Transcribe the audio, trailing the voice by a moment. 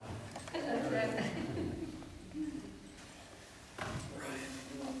I'm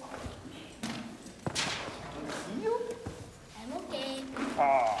okay.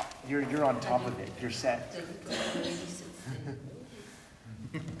 Ah, you're on top of it. You're set.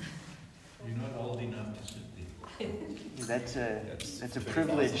 You're not old enough to sit there. That's a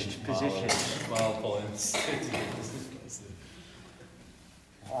privileged position. Smile points.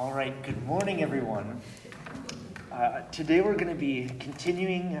 All right, good morning, everyone. Today we're going to be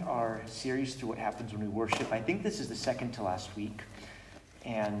continuing our series through what happens when we worship. I think this is the second to last week.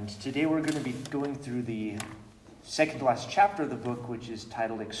 And today we're going to be going through the second to last chapter of the book, which is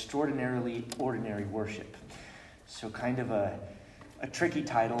titled Extraordinarily Ordinary Worship. So kind of a tricky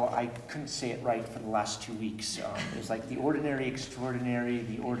title. I couldn't say it right for the last 2 weeks. It was like the ordinary, extraordinary,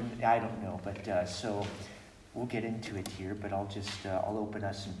 I don't know. But so we'll get into it here, but I'll open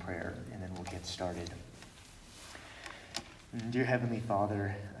us in prayer, and then we'll get started. Dear Heavenly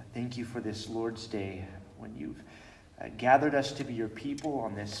Father, thank you for this Lord's Day when you've gathered us to be your people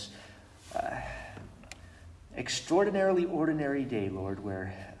on this extraordinarily ordinary day, Lord,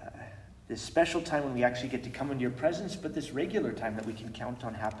 where this special time when we actually get to come into your presence, but this regular time that we can count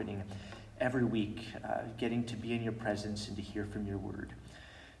on happening every week, getting to be in your presence and to hear from your word.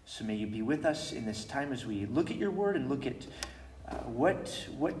 So may you be with us in this time as we look at your word and look at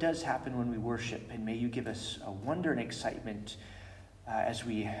what does happen when we worship. And may you give us a wonder and excitement as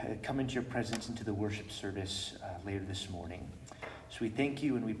we come into your presence, into the worship service later this morning. So we thank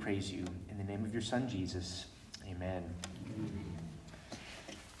you and we praise you in the name of your Son, Jesus. Amen.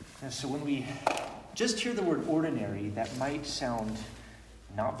 So when we just hear the word ordinary, that might sound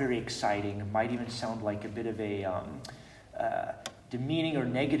not very exciting. It might even sound like a bit of a demeaning or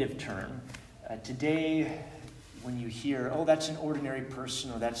negative term. Today, when you hear, oh, that's an ordinary person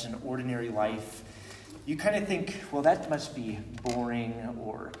or that's an ordinary life, you kind of think, well, that must be boring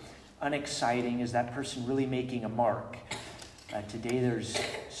or unexciting. Is that person really making a mark? Today, there's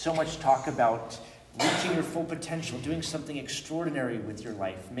so much talk about reaching your full potential, doing something extraordinary with your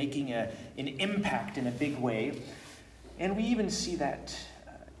life, making an impact in a big way. And we even see that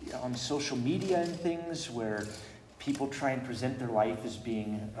on social media and things where people try and present their life as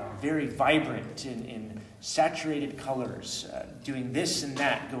being very vibrant in saturated colors, doing this and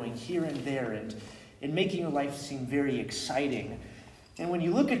that, going here and there, and making your life seem very exciting. And when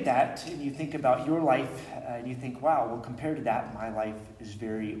you look at that and you think about your life, and you think, wow, well, compared to that, my life is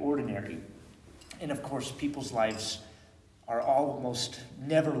very ordinary. And of course, people's lives are almost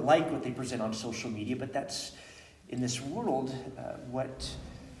never like what they present on social media, but that's, in this world,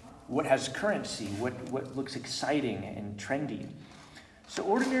 what has currency, what looks exciting and trendy. So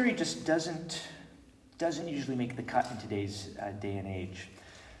ordinary just doesn't usually make the cut in today's day and age.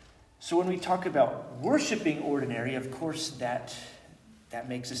 So when we talk about worshiping ordinary, of course, that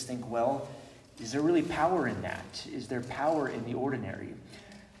makes us think, well, is there really power in that? Is there power in the ordinary?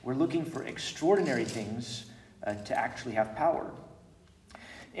 We're looking for extraordinary things to actually have power.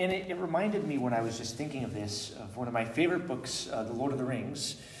 And it reminded me when I was just thinking of this, of one of my favorite books, The Lord of the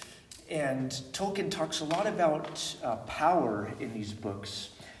Rings. And Tolkien talks a lot about power in these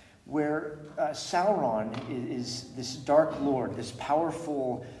books, where Sauron is this dark lord, this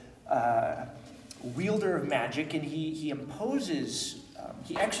powerful wielder of magic, and he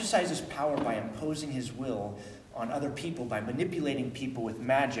exercises power by imposing his will on other people, by manipulating people with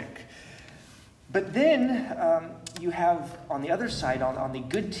magic. But then you have, on the other side, on the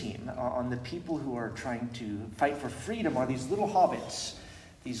good team, on the people who are trying to fight for freedom, are these little hobbits,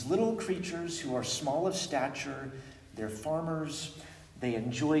 these little creatures who are small of stature. They're farmers. They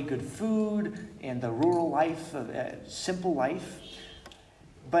enjoy good food and the rural life, simple life.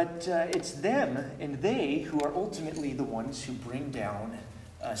 But it's them and they who are ultimately the ones who bring down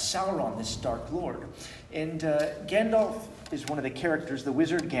Sauron, this dark lord. And Gandalf is one of the characters. The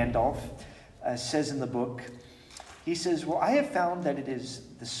wizard Gandalf says in the book, he says, well, I have found that it is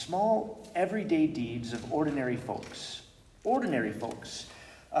the small, everyday deeds of ordinary folks,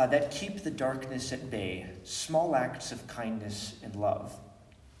 that keep the darkness at bay, small acts of kindness and love.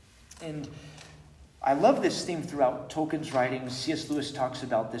 And I love this theme throughout Tolkien's writings. C.S. Lewis talks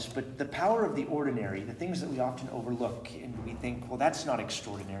about this, but the power of the ordinary, the things that we often overlook, and we think, well, that's not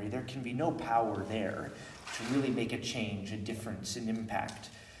extraordinary. There can be no power there to really make a change, a difference, an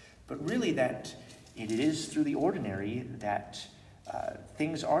impact. But really that it is through the ordinary that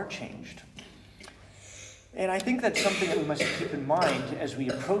things are changed. And I think that's something that we must keep in mind as we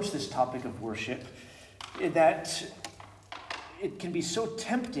approach this topic of worship, that it can be so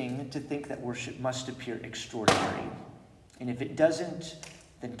tempting to think that worship must appear extraordinary. And if it doesn't,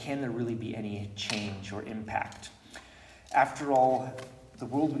 then can there really be any change or impact? After all, The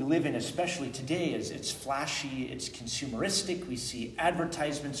world we live in, especially today, it's flashy, it's consumeristic. We see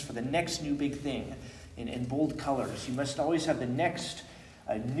advertisements for the next new big thing in bold colors. You must always have the next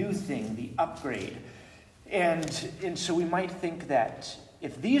new thing, the upgrade. And so we might think that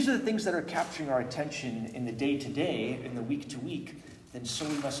if these are the things that are capturing our attention in the day-to-day, in the week-to-week, then so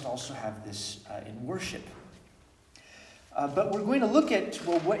we must also have this in worship. But we're going to look at,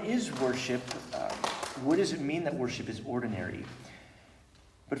 well, what is worship? What does it mean that worship is ordinary?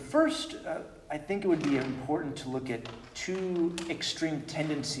 But first, I think it would be important to look at two extreme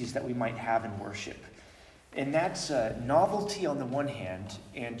tendencies that we might have in worship. And that's novelty on the one hand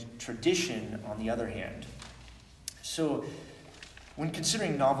and tradition on the other hand. So when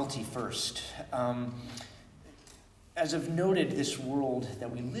considering novelty first, as I've noted, this world that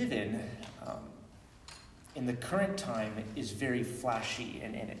we live in the current time is very flashy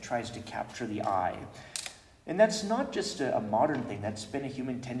and it tries to capture the eye. And that's not just a modern thing. That's been a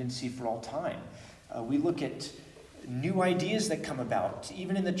human tendency for all time. We look at new ideas that come about,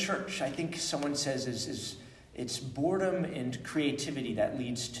 even in the church. I think someone says it's boredom and creativity that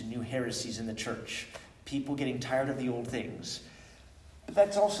leads to new heresies in the church. People getting tired of the old things. But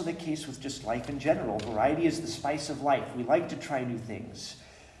that's also the case with just life in general. Variety is the spice of life. We like to try new things.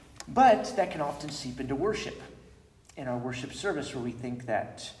 But that can often seep into worship. In our worship service, where we think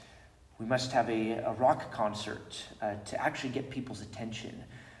that we must have a rock concert to actually get people's attention.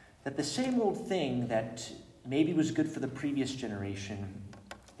 That the same old thing that maybe was good for the previous generation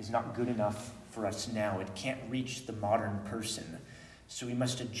is not good enough for us now. It can't reach the modern person. So we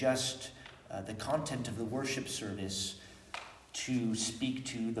must adjust the content of the worship service to speak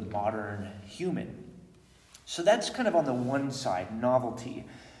to the modern human. So that's kind of on the one side, novelty.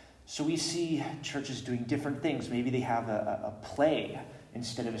 So we see churches doing different things. Maybe they have a play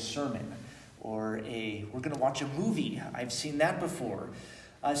instead of a sermon, or we're going to watch a movie. I've seen that before.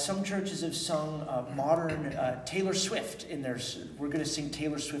 Some churches have sung modern Taylor Swift in their. We're going to sing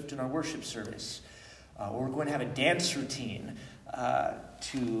Taylor Swift in our worship service, or we're going to have a dance routine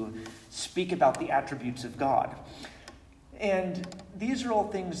to speak about the attributes of God. And these are all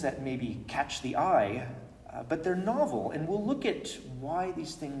things that maybe catch the eye, but they're novel, and we'll look at why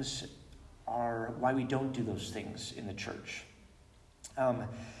these things why we don't do those things in the church.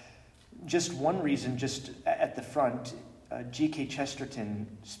 Just one reason, just at the front, G.K. Chesterton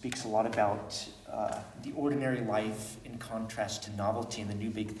speaks a lot about the ordinary life in contrast to novelty and the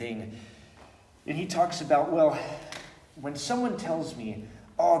new big thing. And he talks about, well, when someone tells me,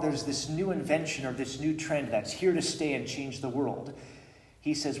 oh, there's this new invention or this new trend that's here to stay and change the world,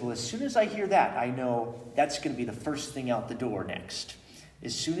 he says, well, as soon as I hear that, I know that's going to be the first thing out the door next.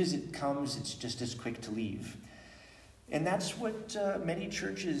 As soon as it comes, it's just as quick to leave. And that's what many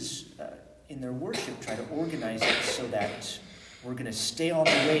churches in their worship try to organize it so that we're going to stay on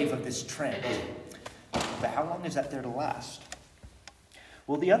the wave of this trend. But how long is that there to last?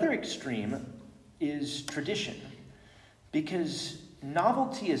 Well, the other extreme is tradition, because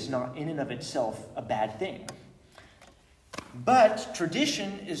novelty is not in and of itself a bad thing. But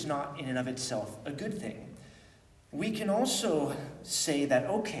tradition is not in and of itself a good thing. We can also say that,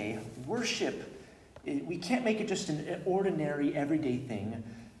 okay, worship, we can't make it just an ordinary, everyday thing.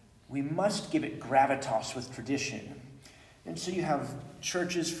 We must give it gravitas with tradition. And so you have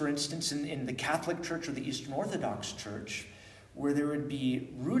churches, for instance, in the Catholic Church or the Eastern Orthodox Church, where there would be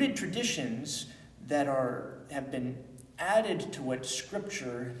rooted traditions that have been added to what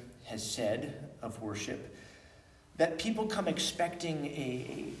Scripture has said of worship, that people come expecting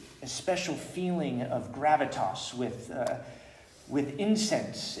a special feeling of gravitas with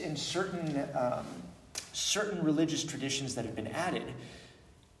incense and certain religious traditions that have been added.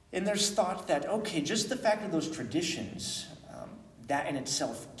 And there's thought that, okay, just the fact of those traditions, that in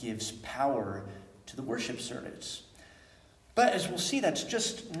itself gives power to the worship service. But as we'll see, that's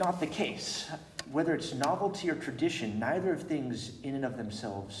just not the case. Whether it's novelty or tradition, neither of things in and of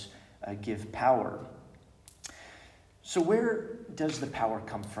themselves give power. So where does the power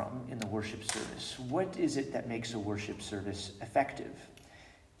come from in the worship service? What is it that makes a worship service effective?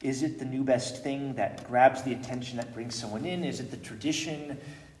 Is it the new best thing that grabs the attention, that brings someone in? Is it the tradition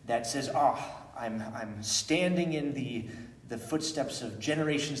that says, I'm standing in the footsteps of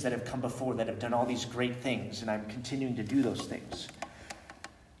generations that have come before that have done all these great things, and I'm continuing to do those things?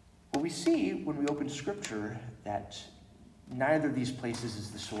 Well, we see when we open Scripture that neither of these places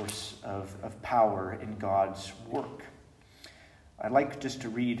is the source of power in God's work. I'd like just to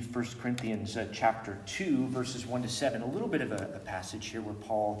read 1 Corinthians chapter 2, verses 1 to 7, a little bit of a passage here where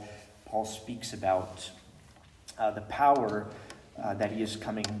Paul speaks about the power that he is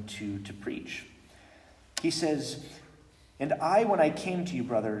coming to preach. He says, And I, when I came to you,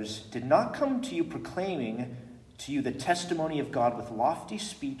 brothers, did not come to you proclaiming to you the testimony of God with lofty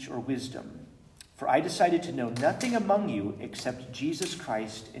speech or wisdom. For I decided to know nothing among you except Jesus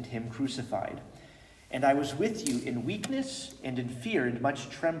Christ and him crucified. And I was with you in weakness and in fear and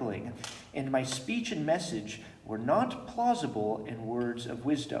much trembling. And my speech and message were not plausible in words of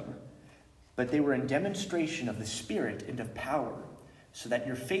wisdom, but they were in demonstration of the Spirit and of power, so that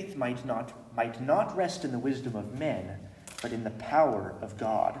your faith might not rest in the wisdom of men, but in the power of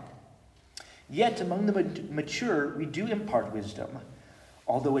God. Yet among the mature we do impart wisdom,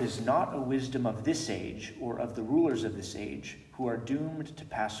 although it is not a wisdom of this age or of the rulers of this age, who are doomed to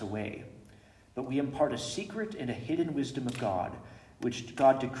pass away. But we impart a secret and a hidden wisdom of God, which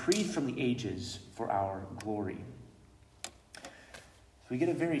God decreed from the ages for our glory. So we get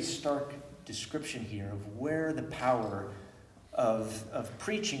a very stark description here of where the power of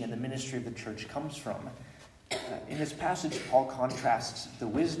preaching and the ministry of the church comes from. In this passage, Paul contrasts the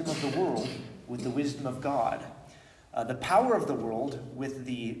wisdom of the world with the wisdom of God. The power of the world with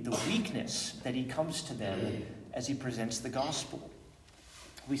the weakness that he comes to them as he presents the gospel.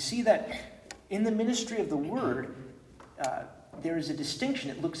 We see that in the ministry of the word, there is a distinction.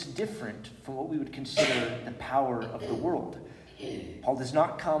 It looks different from what we would consider the power of the world. Paul does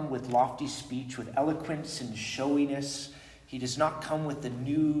not come with lofty speech, with eloquence and showiness. He does not come with the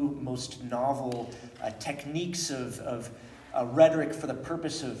new, most novel techniques of rhetoric for the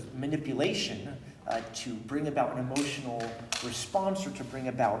purpose of manipulation to bring about an emotional response or to bring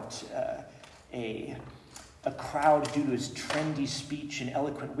about a crowd due to his trendy speech and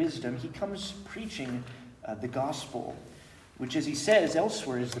eloquent wisdom. He comes preaching the gospel, which, as he says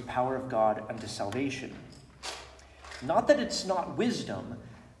elsewhere, is the power of God unto salvation. Not that it's not wisdom,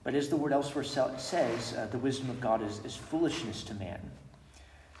 but as the word elsewhere says, the wisdom of God is foolishness to man.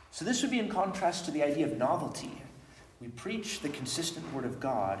 So this would be in contrast to the idea of novelty. We preach the consistent word of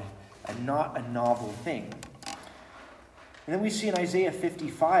God and not a novel thing. And then we see in Isaiah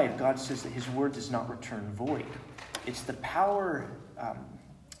 55, God says that his word does not return void. It's the power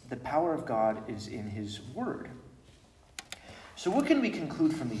of God is in his word. So what can we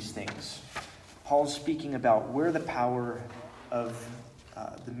conclude from these things? Paul's speaking about where the power of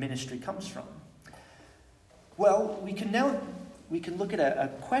the ministry comes from. Well, we can look at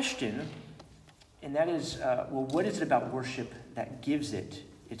a question, and that is, what is it about worship that gives it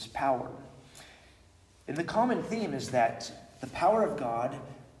its power? And the common theme is that the power of God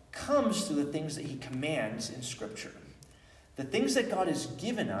comes through the things that he commands in Scripture. The things that God has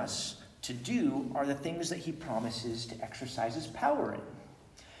given us to do are the things that he promises to exercise his power in.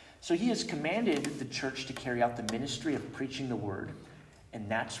 So he has commanded the church to carry out the ministry of preaching the word, and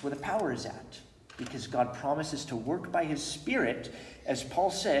that's where the power is at, because God promises to work by his Spirit, as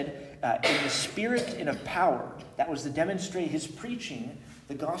Paul said, in the Spirit and of power. That was the demonstration. His preaching,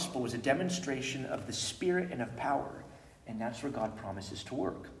 the gospel, was a demonstration of the Spirit and of power, and that's where God promises to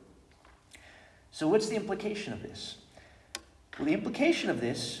work. So what's the implication of this? Well, the implication of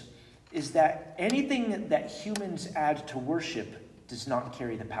this is that anything that humans add to worship does not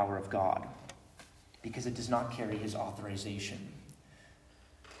carry the power of God, because it does not carry his authorization.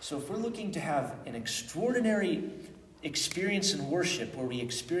 So if we're looking to have an extraordinary experience in worship where we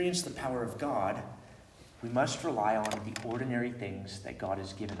experience the power of God, we must rely on the ordinary things that God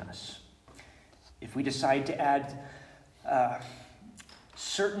has given us. If we decide to add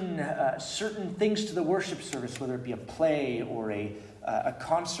certain things to the worship service, whether it be a play or a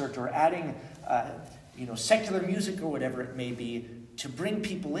concert, or adding secular music or whatever it may be to bring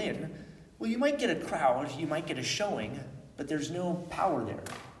people in, well, you might get a crowd, you might get a showing, but there's no power there.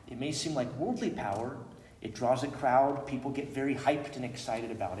 It may seem like worldly power. It draws a crowd. People get very hyped and excited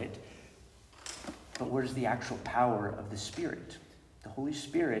about it. But where's the actual power of the Spirit? The Holy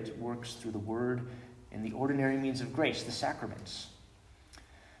Spirit works through the Word and the ordinary means of grace, the sacraments.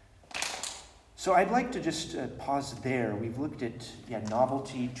 So I'd like to just pause there. We've looked at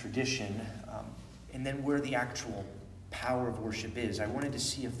novelty, tradition, and then where the actual power of worship is. I wanted to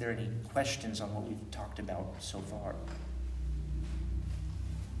see if there are any questions on what we've talked about so far.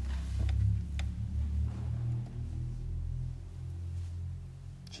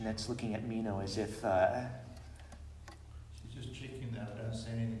 Jeanette's looking at Mino as if... She's just checking that I don't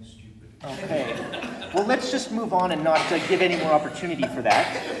say anything stupid. Okay. Well, let's just move on and not give any more opportunity for that.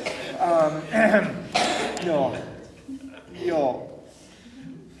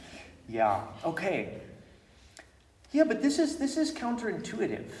 Yeah. Okay. Yeah, but this is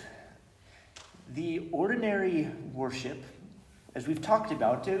counterintuitive. The ordinary worship, as we've talked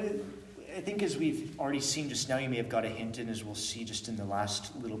about, I think as we've already seen just now, you may have got a hint, and as we'll see just in the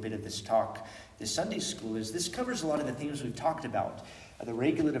last little bit of this talk, this Sunday school is this covers a lot of the themes we've talked about. The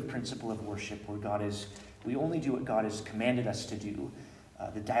regulative principle of worship, where we only do what God has commanded us to do.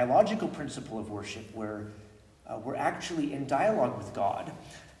 The dialogical principle of worship, where we're actually in dialogue with God.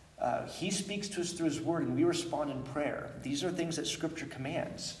 He speaks to us through his word, and we respond in prayer. These are things that Scripture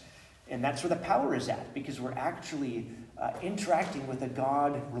commands. And that's where the power is at, because we're actually interacting with a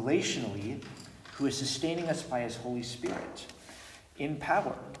God relationally who is sustaining us by his Holy Spirit in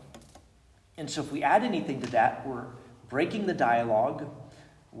power. And so if we add anything to that, we're breaking the dialogue.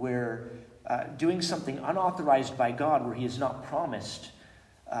 We're doing something unauthorized by God where he has not promised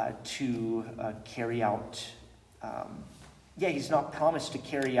to carry out. He's not promised to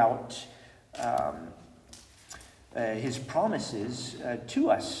carry out his promises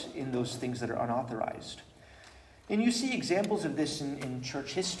to us in those things that are unauthorized. And you see examples of this in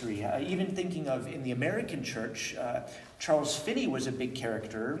church history. Even thinking of in the American church, Charles Finney was a big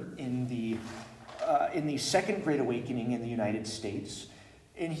character in the Second Great Awakening in the United States.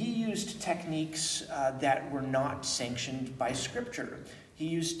 And he used techniques that were not sanctioned by Scripture. He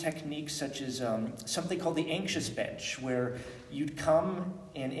used techniques such as something called the anxious bench, where you'd come,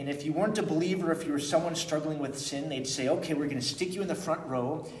 and if you weren't a believer, if you were someone struggling with sin, they'd say, okay, we're going to stick you in the front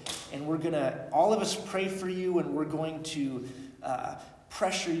row, and we're going to, all of us pray for you, and we're going to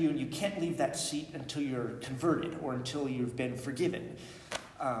pressure you, and you can't leave that seat until you're converted or until you've been forgiven.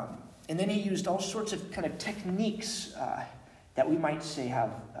 And then he used all sorts of kind of techniques that we might say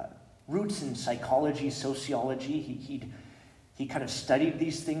have roots in psychology, sociology. He kind of studied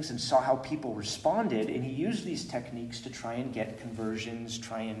these things and saw how people responded, and he used these techniques to try and get conversions,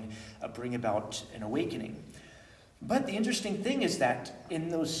 try and bring about an awakening. But the interesting thing is that in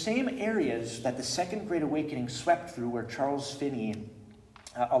those same areas that the Second Great Awakening swept through, where Charles Finney,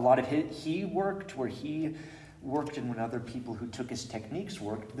 a lot of he worked, where he worked and when other people who took his techniques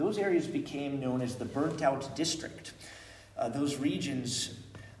worked, those areas became known as the burnt-out district. Those regions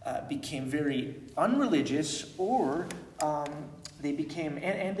became very unreligious, or they became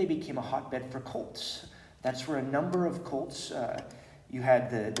a hotbed for cults. That's where a number of cults, you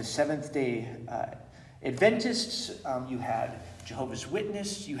had the Seventh-day Adventists, you had Jehovah's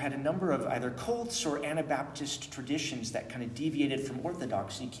Witness, you had a number of either cults or Anabaptist traditions that kind of deviated from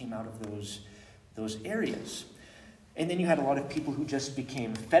orthodoxy, came out of those areas. And then you had a lot of people who just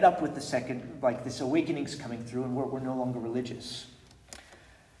became fed up with this awakening's coming through, and we're no longer religious.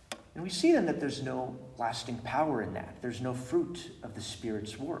 And we see then that there's no lasting power in that. There's no fruit of the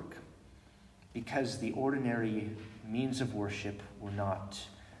Spirit's work, because the ordinary means of worship were not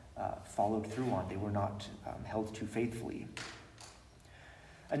followed through on. They were not held to faithfully.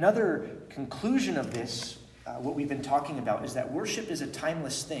 Another conclusion of this, what we've been talking about, is that worship is a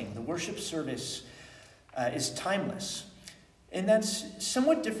timeless thing. The worship service is timeless. And that's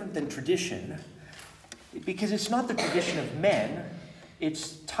somewhat different than tradition, because it's not the tradition of men.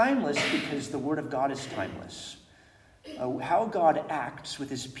 It's timeless because the Word of God is timeless. How God acts with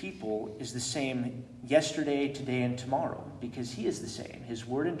his people is the same yesterday, today, and tomorrow, because he is the same. His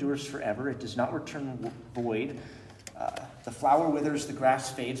word endures forever. It does not return void. The flower withers, the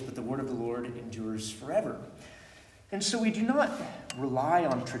grass fades, but the word of the Lord endures forever. And so we do not rely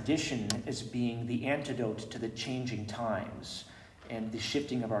on tradition as being the antidote to the changing times and the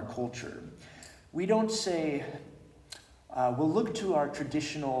shifting of our culture. We don't say, we'll look to our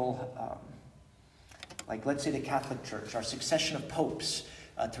traditional, like let's say the Catholic Church, our succession of popes,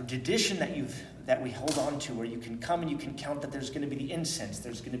 through tradition that we hold on to, where you can come and you can count that there's going to be the incense,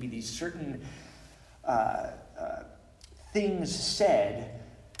 there's going to be these certain things said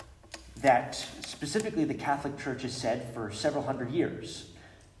that specifically the Catholic Church has said for several hundred years.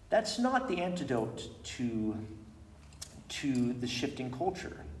 That's not the antidote to the shifting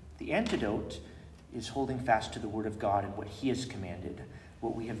culture. The antidote is holding fast to the Word of God and what he has commanded,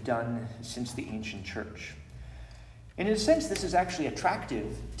 what we have done since the ancient church. And in a sense, this is actually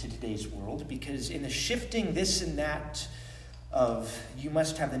attractive to today's world, because in the shifting this and that of you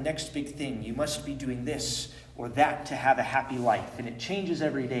must have the next big thing, you must be doing this or that to have a happy life, and it changes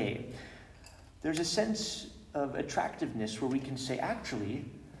every day, there's a sense of attractiveness where we can say, actually,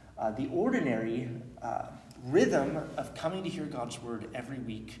 the ordinary rhythm of coming to hear God's word every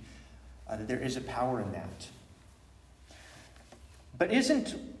week, there is a power in that. But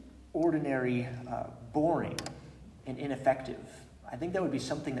isn't ordinary boring and ineffective? I think that would be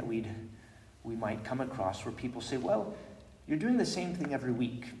something that we might come across, where people say, well, you're doing the same thing every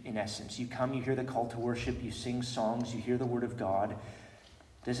week, in essence. You come, you hear the call to worship, you sing songs, you hear the word of God.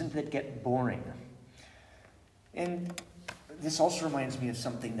 Doesn't that get boring? And this also reminds me of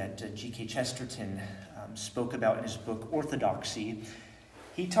something that G.K. Chesterton spoke about in his book, Orthodoxy.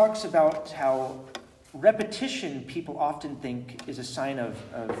 he talks about how repetition, people often think, is a sign of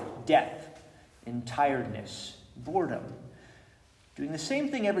death and tiredness, boredom. Doing the same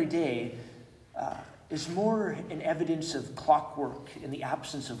thing every day is more an evidence of clockwork in the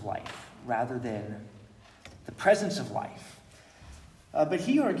absence of life rather than the presence of life. But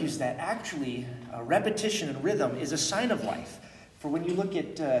he argues that actually repetition and rhythm is a sign of life. For when you look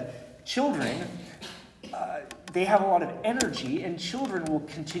at children, they have a lot of energy, and children will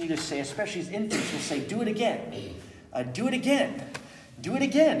continue to say, especially as infants, will say, do it again, do it again, do it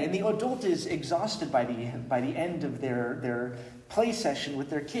again. And the adult is exhausted by the end of their play session with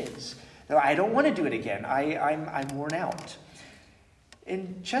their kids. They're like, I don't want to do it again. I'm worn out.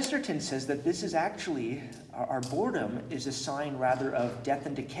 And Chesterton says that this is actually, our boredom is a sign rather of death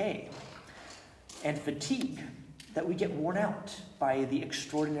and decay and fatigue, that we get worn out by the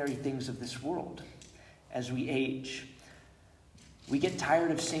extraordinary things of this world. As we age, we get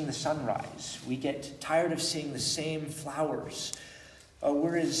tired of seeing the sunrise. We get tired of seeing the same flowers.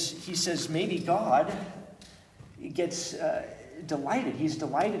 Whereas he says maybe God gets delighted. He's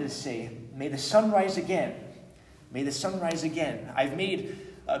delighted to say, may the sun rise again. May the sun rise again. I've made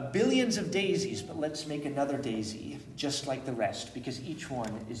billions of daisies, but let's make another daisy just like the rest, because each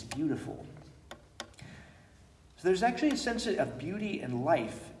one is beautiful. So there's actually a sense of beauty and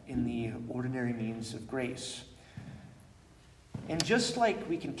life in the ordinary means of grace. And just like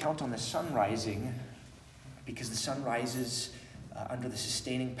we can count on the sun rising, because the sun rises under the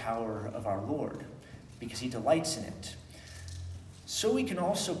sustaining power of our Lord, because he delights in it, so we can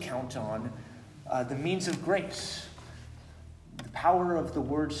also count on the means of grace, the power of the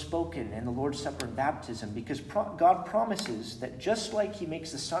word spoken and the Lord's Supper and baptism, because God promises that just like he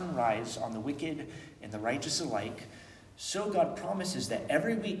makes the sun rise on the wicked and the righteous alike, so God promises that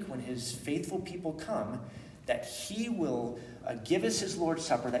every week when his faithful people come, that he will give us his Lord's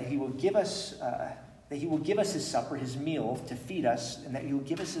Supper, that he will give us his supper, his meal to feed us, and that he will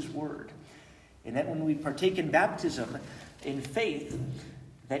give us his word. And that when we partake in baptism in faith,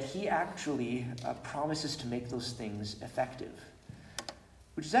 that he actually promises to make those things effective,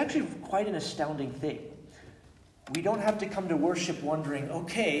 which is actually quite an astounding thing. We don't have to come to worship wondering,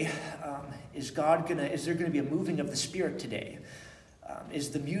 okay, is there going to be a moving of the Spirit today?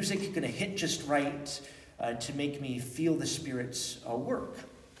 Is the music going to hit just right to make me feel the Spirit's work?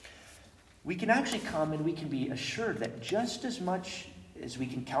 We can actually come and we can be assured that just as much as we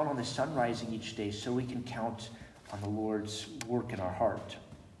can count on the sun rising each day, so we can count on the Lord's work in our heart.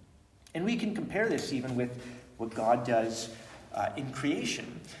 And we can compare this even with what God does in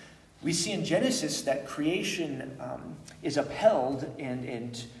creation. We see in Genesis that creation is upheld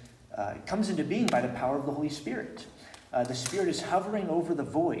and comes into being by the power of the Holy Spirit. The Spirit is hovering over the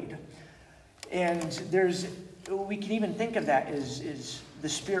void. And we can even think of that as the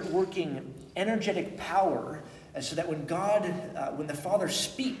Spirit working energetic power, so that when the Father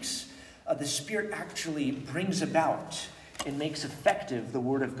speaks, the Spirit actually brings about and makes effective the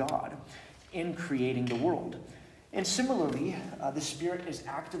Word of God in creating the world. And similarly, the Spirit is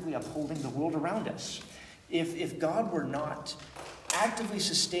actively upholding the world around us. If God were not actively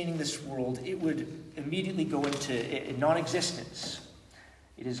sustaining this world, it would immediately go into non-existence.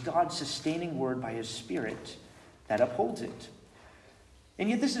 It is God's sustaining word by his Spirit that upholds it. And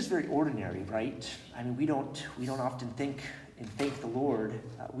yet this is very ordinary, right? I mean, we don't often think and thank the Lord.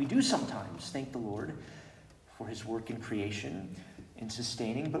 We do sometimes thank the Lord for his work in creation and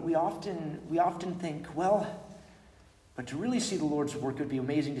sustaining, but we often think, well, but to really see the Lord's work, it would be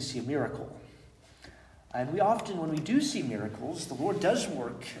amazing to see a miracle. And we often, when we do see miracles, the Lord does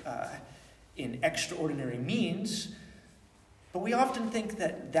work in extraordinary means, but we often think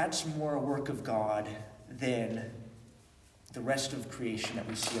that that's more a work of God than the rest of creation that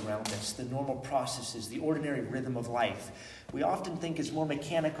we see around us, the normal processes, the ordinary rhythm of life. We often think is more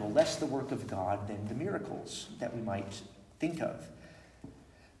mechanical, less the work of God than the miracles that we might think of.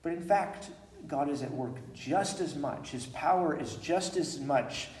 But in fact, God is at work just as much. His power is just as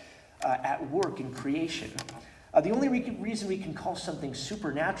much at work in creation. The only reason we can call something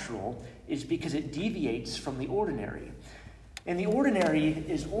supernatural is because it deviates from the ordinary. And the ordinary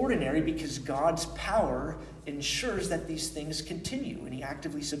is ordinary because God's power ensures that these things continue, and he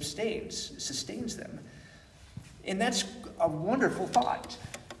actively sustains them. And that's a wonderful thought.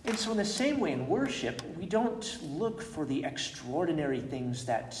 And so in the same way in worship, we don't look for the extraordinary things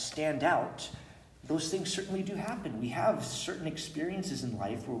that stand out. Those things certainly do happen. We have certain experiences in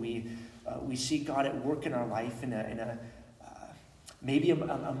life where we see God at work in our life in a maybe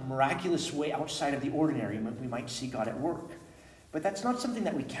a miraculous way outside of the ordinary. We might see God at work. But that's not something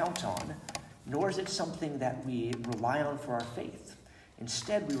that we count on, nor is it something that we rely on for our faith.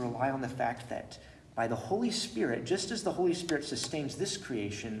 Instead, we rely on the fact that by the Holy Spirit, just as the Holy Spirit sustains this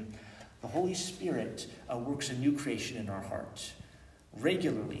creation, the Holy Spirit works a new creation in our heart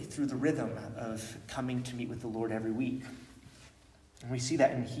regularly through the rhythm of coming to meet with the Lord every week. And we see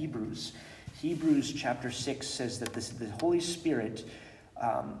that in Hebrews. Hebrews chapter 6 says that the Holy Spirit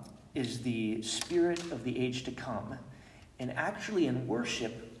is the spirit of the age to come. And actually in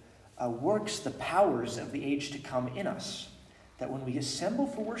worship, works the powers of the age to come in us. That when we assemble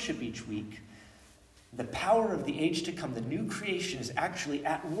for worship each week, the power of the age to come, the new creation, is actually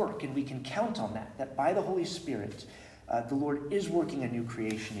at work, and we can count on that by the Holy Spirit, the Lord is working a new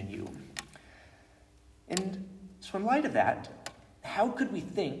creation in you. And so in light of that, how could we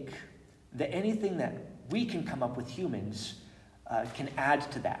think that anything that we can come up with humans can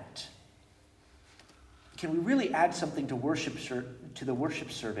add to that? Can we really add something to the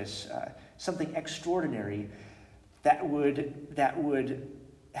worship service, something extraordinary that would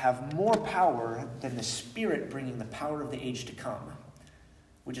have more power than the Spirit bringing the power of the age to come,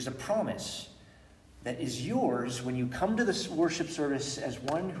 which is a promise that is yours when you come to this worship service as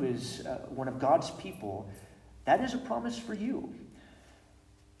one who is one of God's people. That is a promise for you.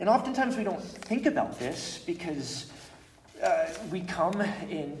 And oftentimes we don't think about this because we come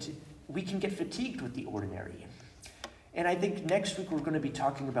and we can get fatigued with the ordinary. And I think next week we're going to be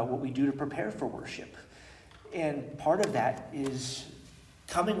talking about what we do to prepare for worship. And part of that is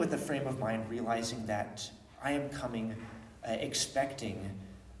coming with a frame of mind, realizing that I am coming expecting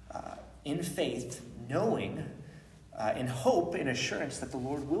in faith, knowing in hope and assurance that the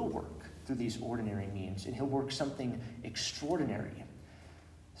Lord will work through these ordinary means, and he'll work something extraordinary,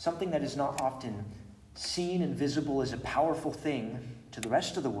 something that is not often seen and visible as a powerful thing to the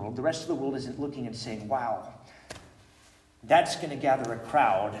rest of the world. The rest of the world isn't looking and saying, wow, that's going to gather a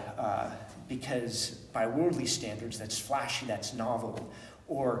crowd because by worldly standards, that's flashy, that's novel.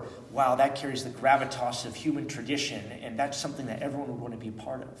 Or, wow, that carries the gravitas of human tradition, and that's something that everyone would want to be a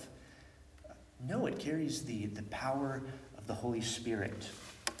part of. No, it carries the power of the Holy Spirit.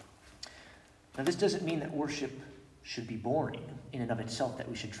 Now, this doesn't mean that worship should be boring in and of itself, that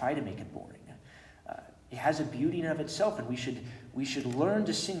we should try to make it boring. It has a beauty in and of itself, and we should learn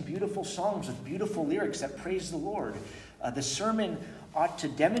to sing beautiful songs with beautiful lyrics that praise the Lord. The sermon ought to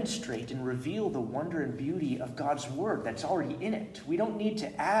demonstrate and reveal the wonder and beauty of God's word that's already in it. We don't need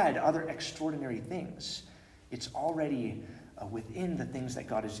to add other extraordinary things. It's already within the things that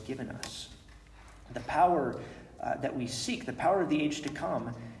God has given us. The power that we seek, the power of the age to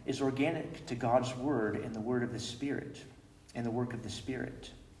come, is organic to God's word and the word of the Spirit and the work of the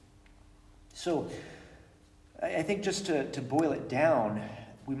Spirit. So I think just to boil it down,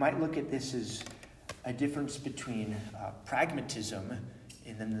 we might look at this as a difference between pragmatism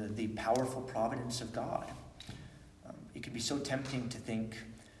and then the powerful providence of God. It can be so tempting to think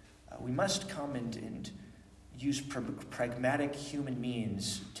we must come and use pragmatic human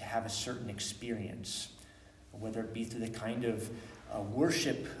means to have a certain experience, whether it be through the kind of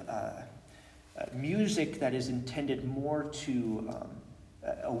worship music that is intended more to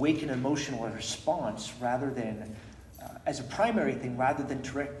awaken emotional response rather than as a primary thing, rather than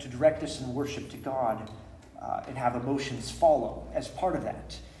to direct us in worship to God and have emotions follow as part of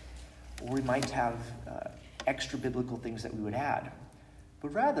that. Or we might have extra biblical things that we would add.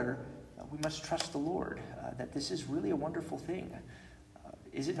 But rather, we must trust the Lord that this is really a wonderful thing.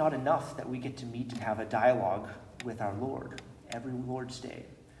 Is it not enough that we get to meet and have a dialogue with our Lord every Lord's Day,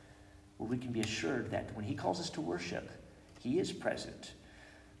 where we can be assured that when he calls us to worship, he is present.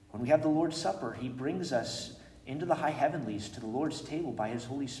 When we have the Lord's Supper, he brings us into the high heavenlies to the Lord's table by his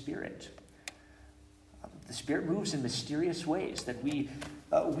Holy Spirit. The Spirit moves in mysterious ways that we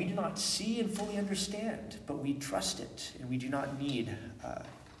do not see and fully understand, but we trust it, and we do not need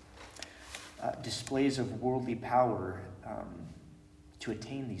displays of worldly power to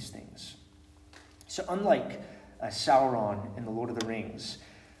attain these things. So unlike Sauron in The Lord of the Rings,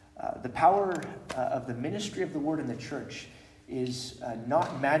 the power of the ministry of the Word in the church is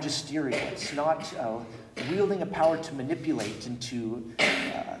not magisterial. It's not wielding a power to manipulate and to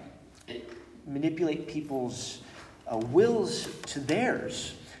manipulate people's wills to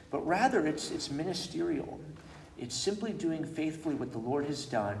theirs, but rather it's ministerial. It's simply doing faithfully what the Lord has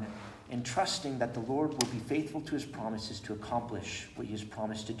done and trusting that the Lord will be faithful to his promises to accomplish what he has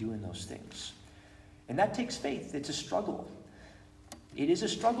promised to do in those things. And that takes faith. It's a struggle. It is a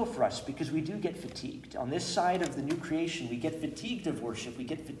struggle for us because we do get fatigued. On this side of the new creation, we get fatigued of worship. We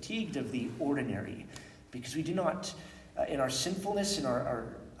get fatigued of the ordinary because we do not, in our sinfulness, in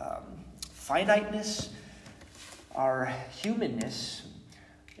our finiteness, our humanness,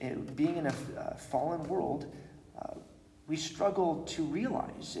 being in a fallen world, we struggle to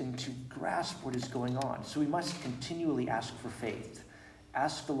realize and to grasp what is going on. So we must continually ask for faith.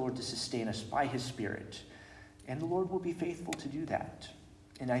 Ask the Lord to sustain us by his Spirit. And the Lord will be faithful to do that.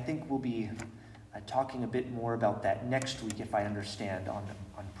 And I think we'll be talking a bit more about that next week, if I understand, on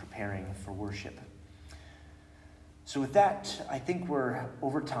preparing for worship. So with that, I think we're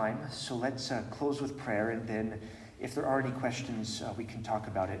over time. So let's close with prayer. And then if there are any questions, we can talk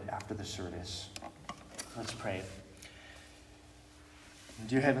about it after the service. Let's pray.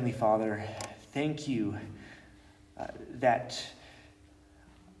 Dear Heavenly Father, thank you that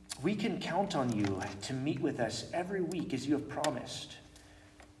we can count on you to meet with us every week as you have promised.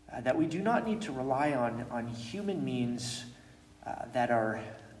 That we do not need to rely on human means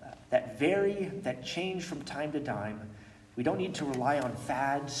that vary, that change from time to time. We don't need to rely on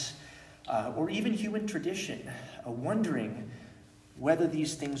fads or even human tradition, wondering whether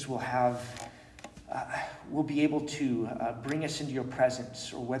these things will be able to bring us into your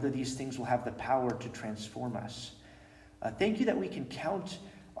presence, or whether these things will have the power to transform us. Thank you that we can count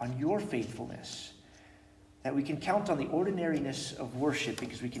on your faithfulness, that we can count on the ordinariness of worship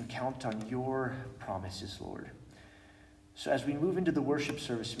because we can count on your promises, Lord. So as we move into the worship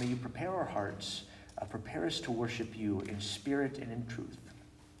service, may you prepare our hearts, prepare us to worship you in spirit and in truth.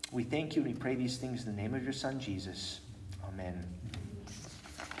 We thank you and we pray these things in the name of your Son, Jesus. Amen.